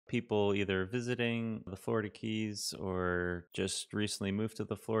people either visiting the Florida Keys or just recently moved to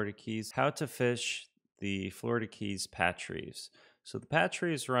the Florida Keys how to fish the Florida Keys patch reefs. So the patch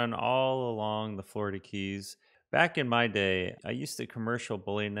reefs run all along the Florida Keys. Back in my day, I used to commercial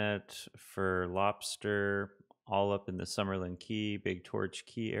bully net for lobster all up in the Summerlin Key, Big Torch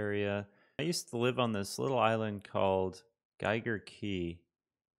Key area. I used to live on this little island called Geiger Key.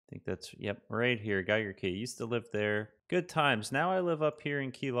 I think that's, yep, right here, Geiger Key. Used to live there. Good times. Now I live up here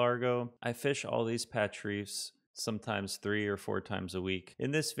in Key Largo. I fish all these patch reefs sometimes 3 or 4 times a week.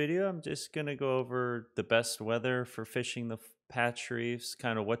 In this video, I'm just going to go over the best weather for fishing the patch reefs,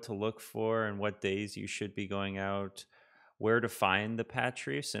 kind of what to look for and what days you should be going out, where to find the patch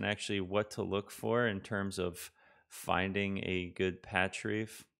reefs, and actually what to look for in terms of finding a good patch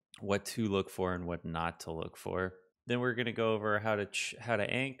reef, what to look for and what not to look for. Then we're going to go over how to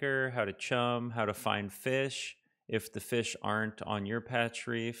anchor, how to chum, how to find fish. If the fish aren't on your patch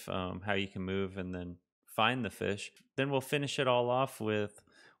reef, how you can move and then find the fish. Then we'll finish it all off with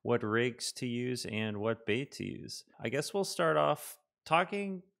what rigs to use and what bait to use. I guess we'll start off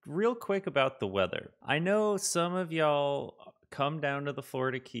talking real quick about the weather. I know some of y'all come down to the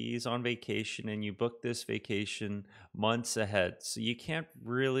Florida Keys on vacation and you book this vacation months ahead. So you can't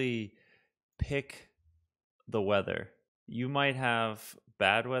really pick the weather. You might have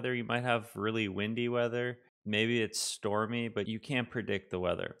bad weather, you might have really windy weather. Maybe it's stormy, but you can't predict the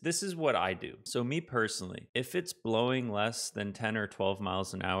weather. This is what I do. So me personally, if it's blowing less than 10 or 12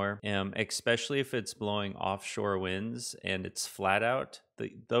 miles an hour, especially if it's blowing offshore winds and it's flat out,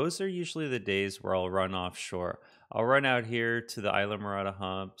 those are usually the days where I'll run offshore. I'll run out here to the Islamorada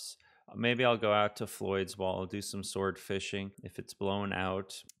humps. Maybe I'll go out to Floyd's Wall, I'll do some sword fishing. If it's blown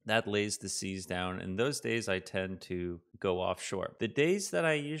out, that lays the seas down. And those days I tend to go offshore. The days that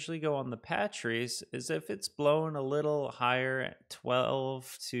I usually go on the patch reefs is if it's blowing a little higher,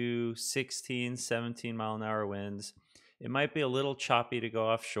 12 to 16, 17 mile an hour winds. It might be a little choppy to go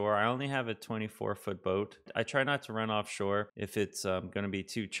offshore. I only have a 24-foot boat. I try not to run offshore if it's going to be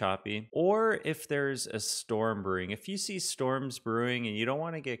too choppy, or if there's a storm brewing. If you see storms brewing and you don't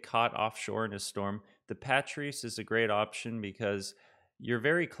want to get caught offshore in a storm, the patch reefs is a great option because you're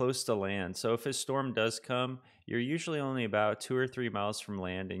very close to land. So if a storm does come, you're usually only about 2 or 3 miles from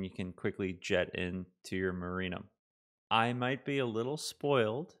land and you can quickly jet into your marina. I might be a little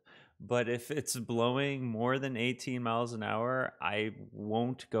spoiled, but if it's blowing more than 18 miles an hour, I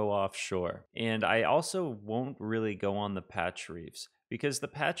won't go offshore. And I also won't really go on the patch reefs because the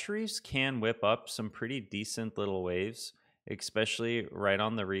patch reefs can whip up some pretty decent little waves, especially right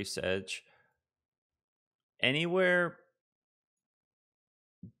on the reef's edge. Anywhere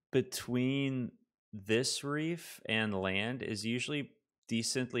between this reef and land is usually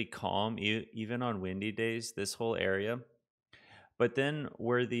decently calm, even on windy days, this whole area. But then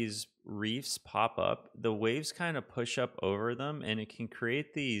where these reefs pop up, the waves kind of push up over them and it can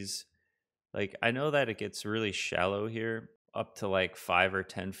create these, like, I know that it gets really shallow here, up to like 5 or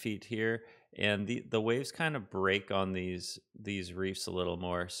 10 feet here. And the waves kind of break on these reefs a little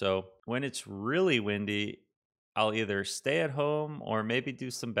more. So when it's really windy, I'll either stay at home or maybe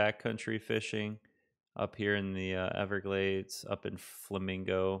do some backcountry fishing up here in the Everglades, up in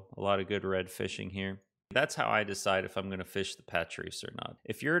Flamingo. A lot of good red fishing here. That's how I decide if I'm going to fish the patch reefs or not.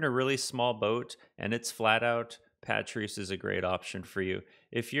 If you're in a really small boat and it's flat out, patch reefs is a great option for you.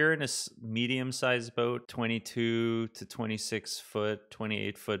 If you're in a medium-sized boat, 22 to 26 foot,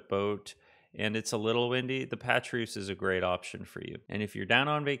 28-foot boat, and it's a little windy, the patch reefs is a great option for you. And if you're down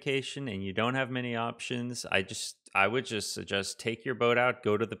on vacation and you don't have many options, I would just suggest take your boat out,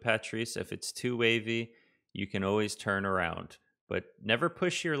 go to the patch reefs. If it's too wavy, you can always turn around. But never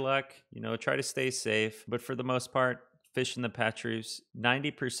push your luck, try to stay safe. But for the most part, fishing the patch reefs,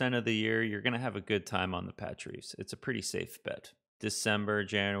 90% of the year, you're going to have a good time on the patch reefs. It's a pretty safe bet. December,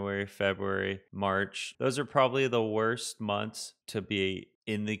 January, February, March, those are probably the worst months to be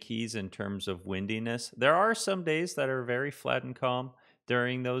in the Keys in terms of windiness. There are some days that are very flat and calm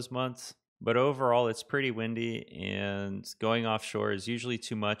during those months, but overall it's pretty windy and going offshore is usually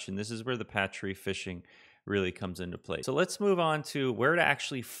too much, and this is where the patch reef fishing really comes into play. So let's move on to where to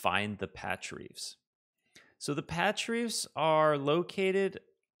actually find the patch reefs. So the patch reefs are located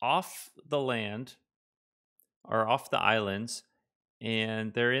off the land or off the islands,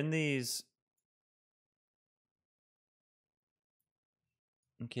 and they're in these.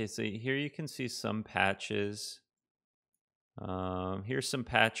 Okay, so here you can see some patches. Here's some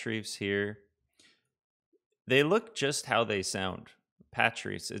patch reefs here. They look just how they sound. Patch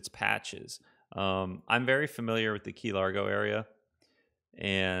reefs, it's patches. I'm very familiar with the Key Largo area.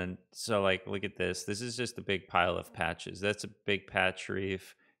 And so, like, look at this. This is just a big pile of patches. That's a big patch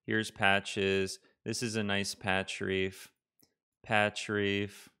reef. Here's patches. This is a nice patch reef. Patch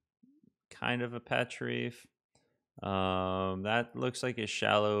reef, kind of a patch reef. That looks like a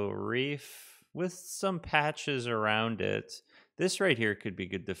shallow reef with some patches around it. This right here could be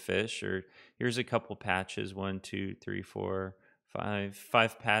good to fish. Or here's a couple patches. 1, 2, 3, 4, 5.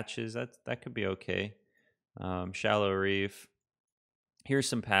 5 patches. That could be okay. Shallow reef. Here's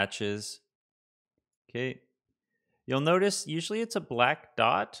some patches. Okay. You'll notice usually it's a black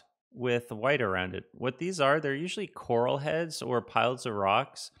dot with white around it. What these are, they're usually coral heads or piles of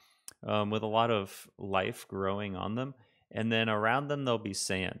rocks with a lot of life growing on them. And then around them, there'll be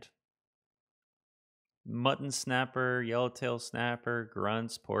sand. Mutton snapper, yellowtail snapper,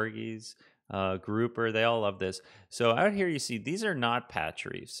 grunts, porgies, grouper, they all love this. So out here, you see these are not patch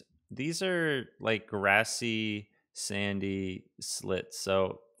reefs. These are like grassy, sandy slits.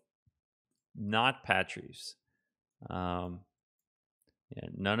 So not patch reefs. Um, yeah,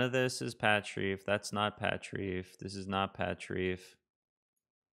 none of this is patch reef. That's not patch reef. This is not patch reef.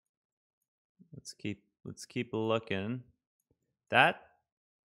 Let's keep looking. That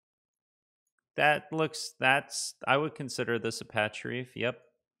that's I would consider this a patch reef. Yep.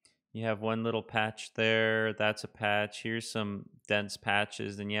 You have one little patch there. That's a patch. Here's some dense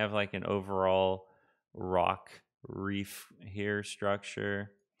patches. Then you have like an overall rock reef here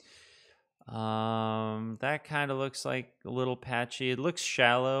structure. That kind of looks like a little patchy. It looks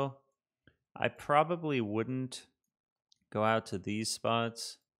shallow. I probably wouldn't go out to these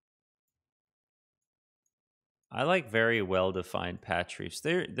spots. I like very well defined patch reefs.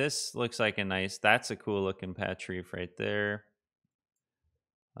 There, this looks like a nice. That's a cool looking patch reef right there.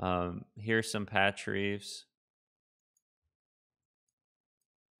 Here's some patch reefs.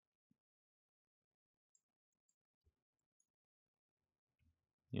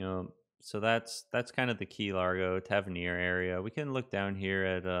 You know, so that's kind of the Key Largo Tavernier area. We can look down here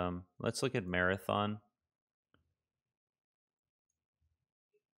at let's look at Marathon.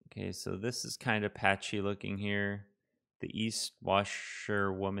 Okay, so this is kind of patchy looking here. The East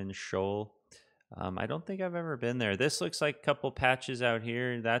Washerwoman Shoal. I don't think I've ever been there. This looks like a couple patches out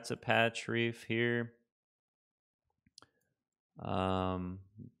here. That's a patch reef here. Um,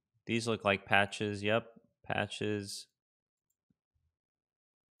 these look like patches. Yep, patches.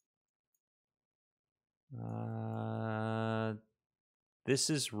 This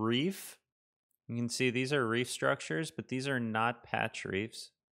is reef. You can see these are reef structures, but these are not patch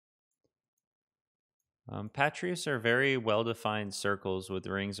reefs. Patch reefs are very well-defined circles with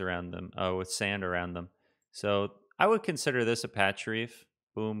rings around them, with sand around them. So I would consider this a patch reef.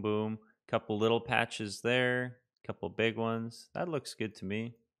 Boom, boom. Couple little patches there, couple big ones. That looks good to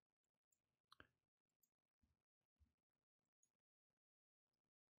me.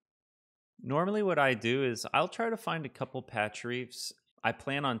 Normally, what I do is I'll try to find a couple patch reefs. I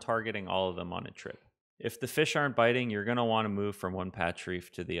plan on targeting all of them on a trip. If the fish aren't biting, you're going to want to move from one patch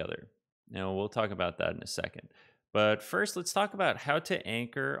reef to the other. Now, we'll talk about that in a second. But first, let's talk about how to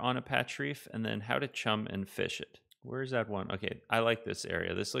anchor on a patch reef and then how to chum and fish it. Where's that one? Okay, I like this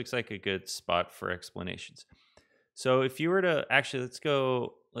area. This looks like a good spot for explanations. So if you were to actually,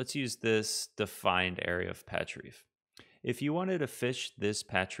 let's use this defined area of patch reef. If you wanted to fish this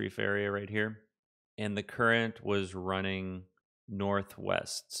patch reef area right here and the current was running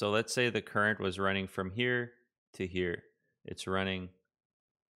northwest. So let's say the current was running from here to here. It's running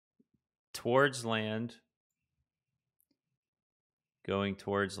towards land, going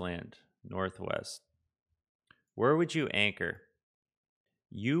towards land, northwest. Where would you anchor?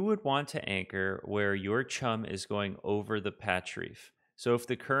 You would want to anchor where your chum is going over the patch reef. So if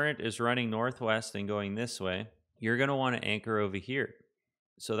the current is running northwest and going this way, you're going to want to anchor over here.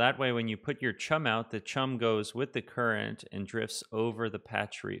 So that way, when you put your chum out, the chum goes with the current and drifts over the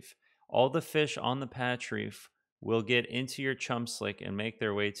patch reef. All the fish on the patch reef will get into your chum slick and make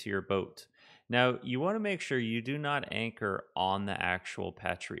their way to your boat. Now, you want to make sure you do not anchor on the actual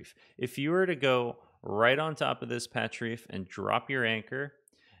patch reef. If you were to go right on top of this patch reef and drop your anchor,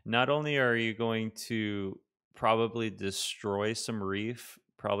 not only are you going to probably destroy some reef,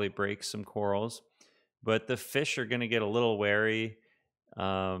 probably break some corals, but the fish are going to get a little wary.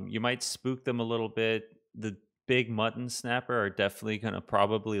 You might spook them a little bit. The big mutton snapper are definitely going to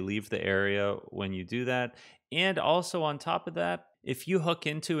probably leave the area when you do that. And also, on top of that, if you hook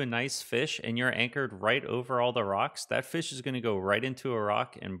into a nice fish and you're anchored right over all the rocks, that fish is going to go right into a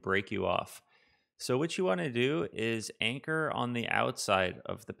rock and break you off. So, what you want to do is anchor on the outside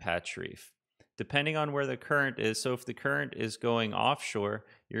of the patch reef, depending on where the current is. So, if the current is going offshore,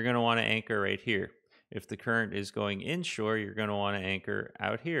 you're going to want to anchor right here. If the current is going inshore, you're going to want to anchor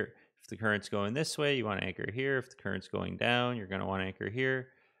out here. If the current's going this way, you want to anchor here. If the current's going down, you're going to want to anchor here.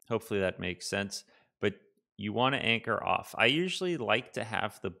 Hopefully that makes sense. But you want to anchor off. I usually like to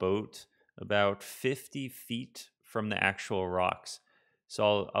have the boat about 50 feet from the actual rocks.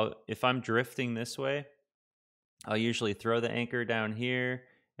 So if I'm drifting this way, I'll usually throw the anchor down here,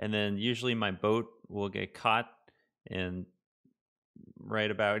 and then usually my boat will get caught and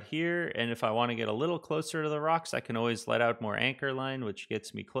right about here. And if I want to get a little closer to the rocks, I can always let out more anchor line, which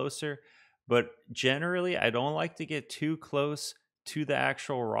gets me closer. But generally, I don't like to get too close to the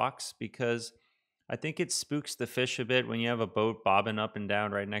actual rocks because I think it spooks the fish a bit when you have a boat bobbing up and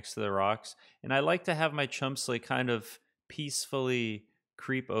down right next to the rocks. And I like to have my chum slick kind of peacefully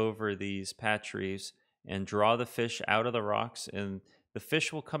creep over these patch reefs and draw the fish out of the rocks. And the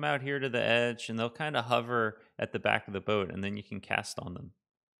fish will come out here to the edge and they'll kind of hover at the back of the boat and then you can cast on them.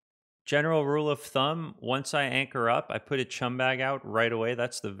 General rule of thumb, once I anchor up, I put a chum bag out right away.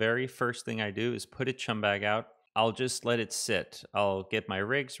 That's the very first thing I do is put a chum bag out. I'll just let it sit. I'll get my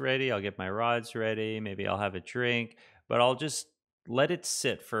rigs ready, I'll get my rods ready, maybe I'll have a drink, but I'll just let it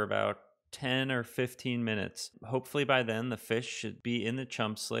sit for about 10 or 15 minutes. Hopefully by then the fish should be in the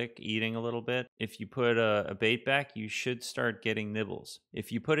chum slick eating a little bit. If you put a bait back, you should start getting nibbles.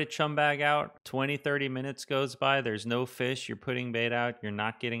 If you put a chum bag out, 20, 30 minutes goes by, there's no fish, you're putting bait out, you're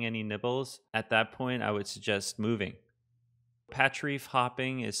not getting any nibbles. At that point, I would suggest moving. Patch reef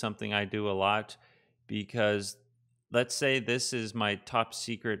hopping is something I do a lot because let's say this is my top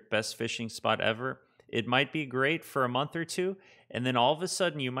secret best fishing spot ever. It might be great for a month or two, and then all of a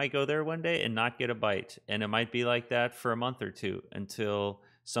sudden you might go there one day and not get a bite. And it might be like that for a month or two until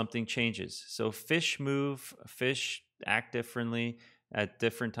something changes. So fish move, fish act differently at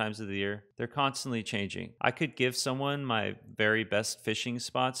different times of the year. They're constantly changing. I could give someone my very best fishing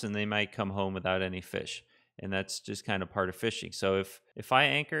spots and they might come home without any fish, and that's just kind of part of fishing. So if I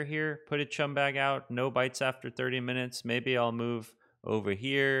anchor here, put a chum bag out, no bites after 30 minutes, maybe I'll move over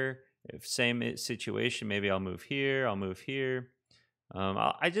here. If same situation, maybe I'll move here, I'll move here.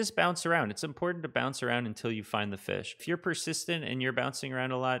 I just bounce around. It's important to bounce around until you find the fish. If you're persistent and you're bouncing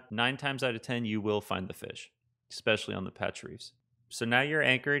around a lot, 9 times out of 10 you will find the fish, especially on the patch reefs. So now you're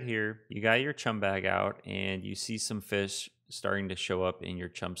anchored here, you got your chum bag out, and you see some fish starting to show up in your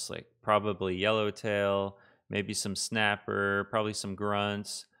chum slick. Probably yellowtail, maybe some snapper, probably some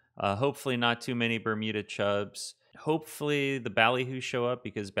grunts. Hopefully not too many Bermuda chubs. Hopefully the ballyhoo show up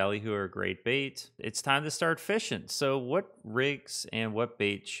because ballyhoo are a great bait. It's time to start fishing. So what rigs and what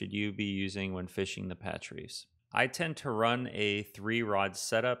bait should you be using when fishing the patch reefs? I tend to run a 3-rod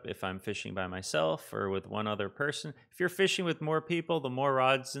setup if I'm fishing by myself or with one other person. If you're fishing with more people, the more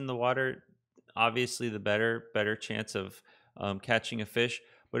rods in the water, obviously the better chance of catching a fish.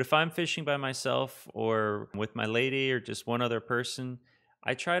 But if I'm fishing by myself or with my lady or just one other person,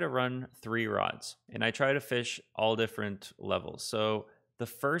 I try to run 3 rods and I try to fish all different levels. So the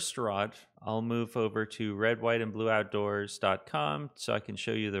first rod, I'll move over to redwhiteandblueoutdoors.com so I can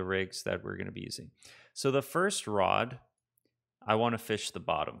show you the rigs that we're going to be using. So the first rod, I want to fish the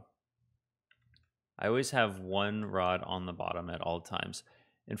bottom. I always have one rod on the bottom at all times.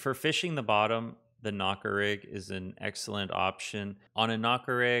 And for fishing the bottom, the knocker rig is an excellent option. On a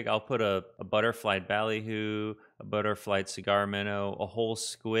knocker rig, I'll put a butterfly ballyhoo, a butterfly cigar minnow, a whole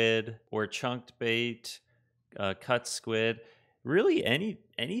squid or chunked bait, cut squid, really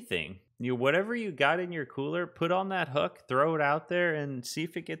anything. Whatever you got in your cooler, put on that hook, throw it out there and see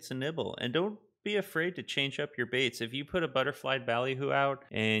if it gets a nibble. And don't be afraid to change up your baits. If you put a butterfly ballyhoo out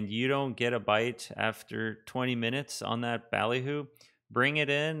and you don't get a bite after 20 minutes on that ballyhoo, bring it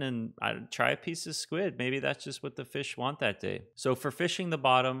in and try a piece of squid. Maybe that's just what the fish want that day. So for fishing the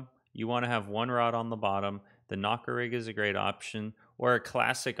bottom, you want to have one rod on the bottom. The knocker rig is a great option, or a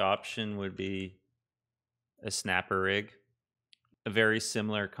classic option would be a snapper rig. A very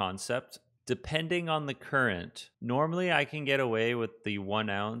similar concept. Depending on the current, normally I can get away with the 1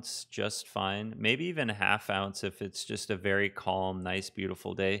 ounce just fine, maybe even a ½ ounce if it's just a very calm, nice,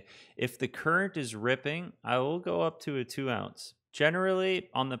 beautiful day. If the current is ripping, I will go up to a 2 ounce. Generally,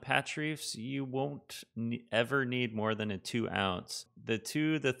 on the patch reefs, you won't ever need more than a 2 ounce. The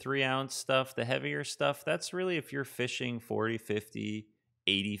 3 ounce stuff, the heavier stuff, that's really if you're fishing 40, 50,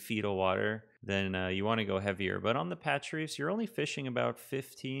 80 feet of water, then you want to go heavier. But on the patch reefs, you're only fishing about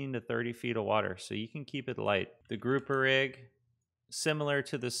 15 to 30 feet of water, so you can keep it light. The grouper rig, similar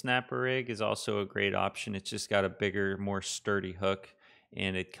to the snapper rig, is also a great option. It's just got a bigger, more sturdy hook,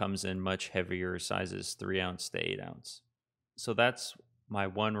 and it comes in much heavier sizes, 3 ounce to 8 ounce. So that's my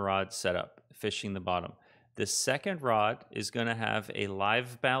 1 rod setup, fishing the bottom. The second rod is going to have a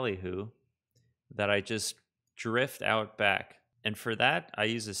live ballyhoo that I just drift out back. And for that, I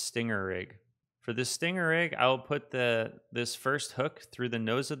use a stinger rig. For the stinger rig, I'll put this first hook through the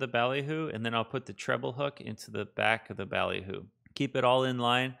nose of the ballyhoo, and then I'll put the treble hook into the back of the ballyhoo. Keep it all in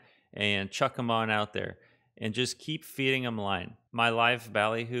line and chuck them on out there. And just keep feeding them line. My live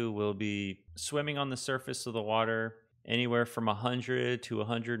ballyhoo will be swimming on the surface of the water anywhere from 100 to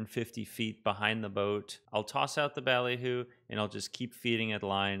 150 feet behind the boat. I'll toss out the ballyhoo and I'll just keep feeding it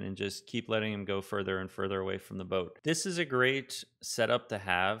line and just keep letting him go further and further away from the boat. This is a great setup to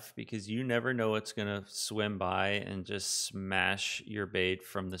have because you never know what's gonna swim by and just smash your bait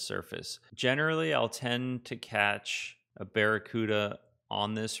from the surface. Generally, I'll tend to catch a barracuda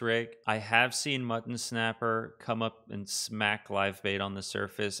on this rig. I have seen mutton snapper come up and smack live bait on the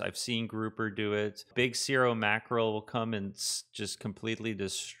surface. I've seen grouper do it. Big Cero mackerel will come and just completely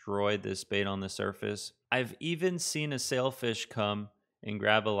destroy this bait on the surface. I've even seen a sailfish come and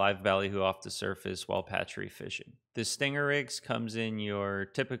grab a live ballyhoo off the surface while patch reef fishing. The stinger rigs comes in your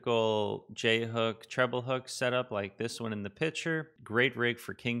typical J-hook, treble hook setup like this one in the picture. Great rig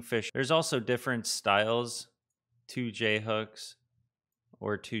for kingfish. There's also different styles, 2 J-hooks,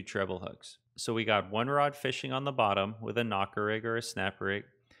 or 2 treble hooks. So we got 1 rod fishing on the bottom with a knocker rig or a snap rig.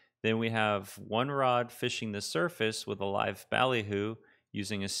 Then we have 1 rod fishing the surface with a live ballyhoo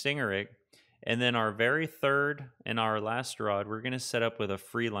using a stinger rig. And then our very third and our last rod, we're gonna set up with a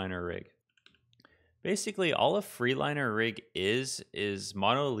freeliner rig. Basically, all a freeliner rig is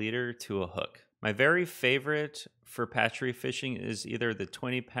monoliter to a hook. My very favorite for patch reef fishing is either the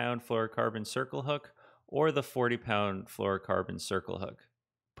 20-pound fluorocarbon circle hook or the 40-pound fluorocarbon circle hook.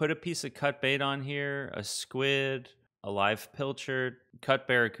 Put a piece of cut bait on here, a squid, a live pilchard. Cut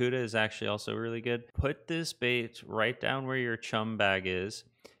barracuda is actually also really good. Put this bait right down where your chum bag is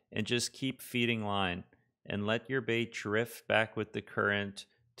and just keep feeding line and let your bait drift back with the current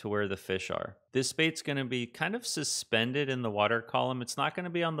to where the fish are. This bait's going to be kind of suspended in the water column. It's not going to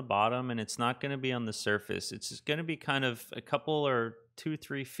be on the bottom and it's not going to be on the surface. It's just going to be kind of a couple or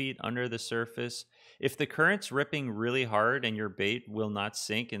 2-3 feet under the surface. If the current's ripping really hard and your bait will not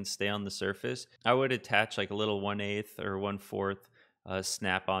sink and stay on the surface, I would attach like a little 1/8 or 1/4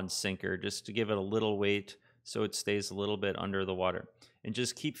 snap-on sinker just to give it a little weight so it stays a little bit under the water. And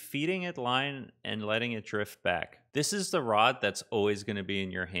just keep feeding it line and letting it drift back. This is the rod that's always going to be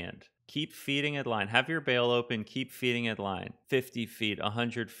in your hand. Keep feeding it line. Have your bail open, keep feeding it line. 50 feet,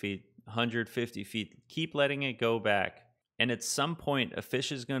 100 feet, 150 feet. Keep letting it go back. And at some point, a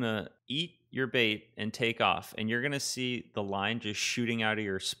fish is going to eat your bait and take off. And you're going to see the line just shooting out of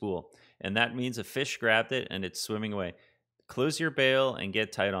your spool. And that means a fish grabbed it and it's swimming away. Close your bail and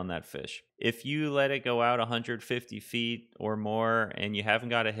get tight on that fish. If you let it go out 150 feet or more and you haven't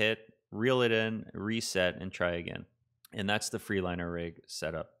got a hit, reel it in, reset, and try again. And that's the freeliner rig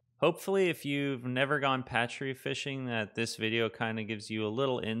setup. Hopefully, if you've never gone patch reef fishing, that this video kind of gives you a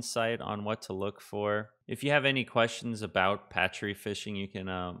little insight on what to look for. If you have any questions about patch reef fishing, you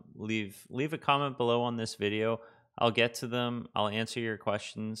can leave a comment below on this video. I'll get to them. I'll answer your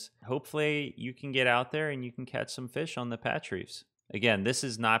questions. Hopefully, you can get out there and you can catch some fish on the patch reefs. Again, this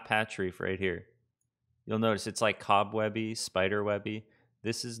is not patch reef right here. You'll notice it's like cobwebby, spider webby.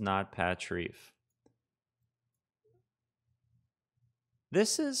 This is not patch reef.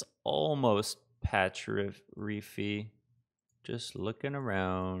 This is almost patch reefy. Just looking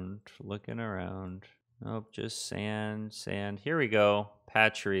around, looking around. Nope, just sand, sand. Here we go,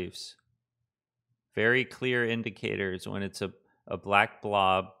 patch reefs. Very clear indicators when it's a black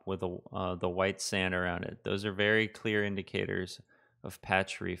blob with the white sand around it. Those are very clear indicators of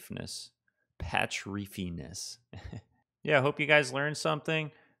patch reefness. Patch reefiness. Yeah, I hope you guys learned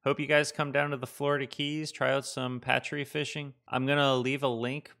something. Hope you guys come down to the Florida Keys, try out some patch reef fishing. I'm going to leave a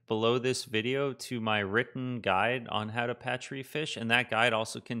link below this video to my written guide on how to patch reef fish, and that guide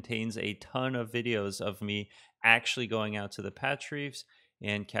also contains a ton of videos of me actually going out to the patch reefs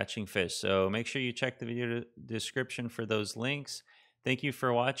and catching fish. So make sure you check the video description for those links. Thank you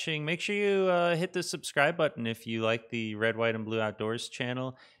for watching. Make sure you hit the subscribe button if you like the Red, White, and Blue Outdoors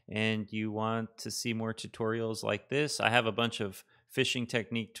channel and you want to see more tutorials like this. I have a bunch of fishing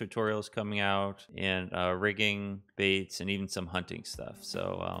technique tutorials coming out and rigging baits and even some hunting stuff.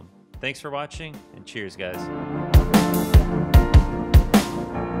 So thanks for watching and cheers, guys.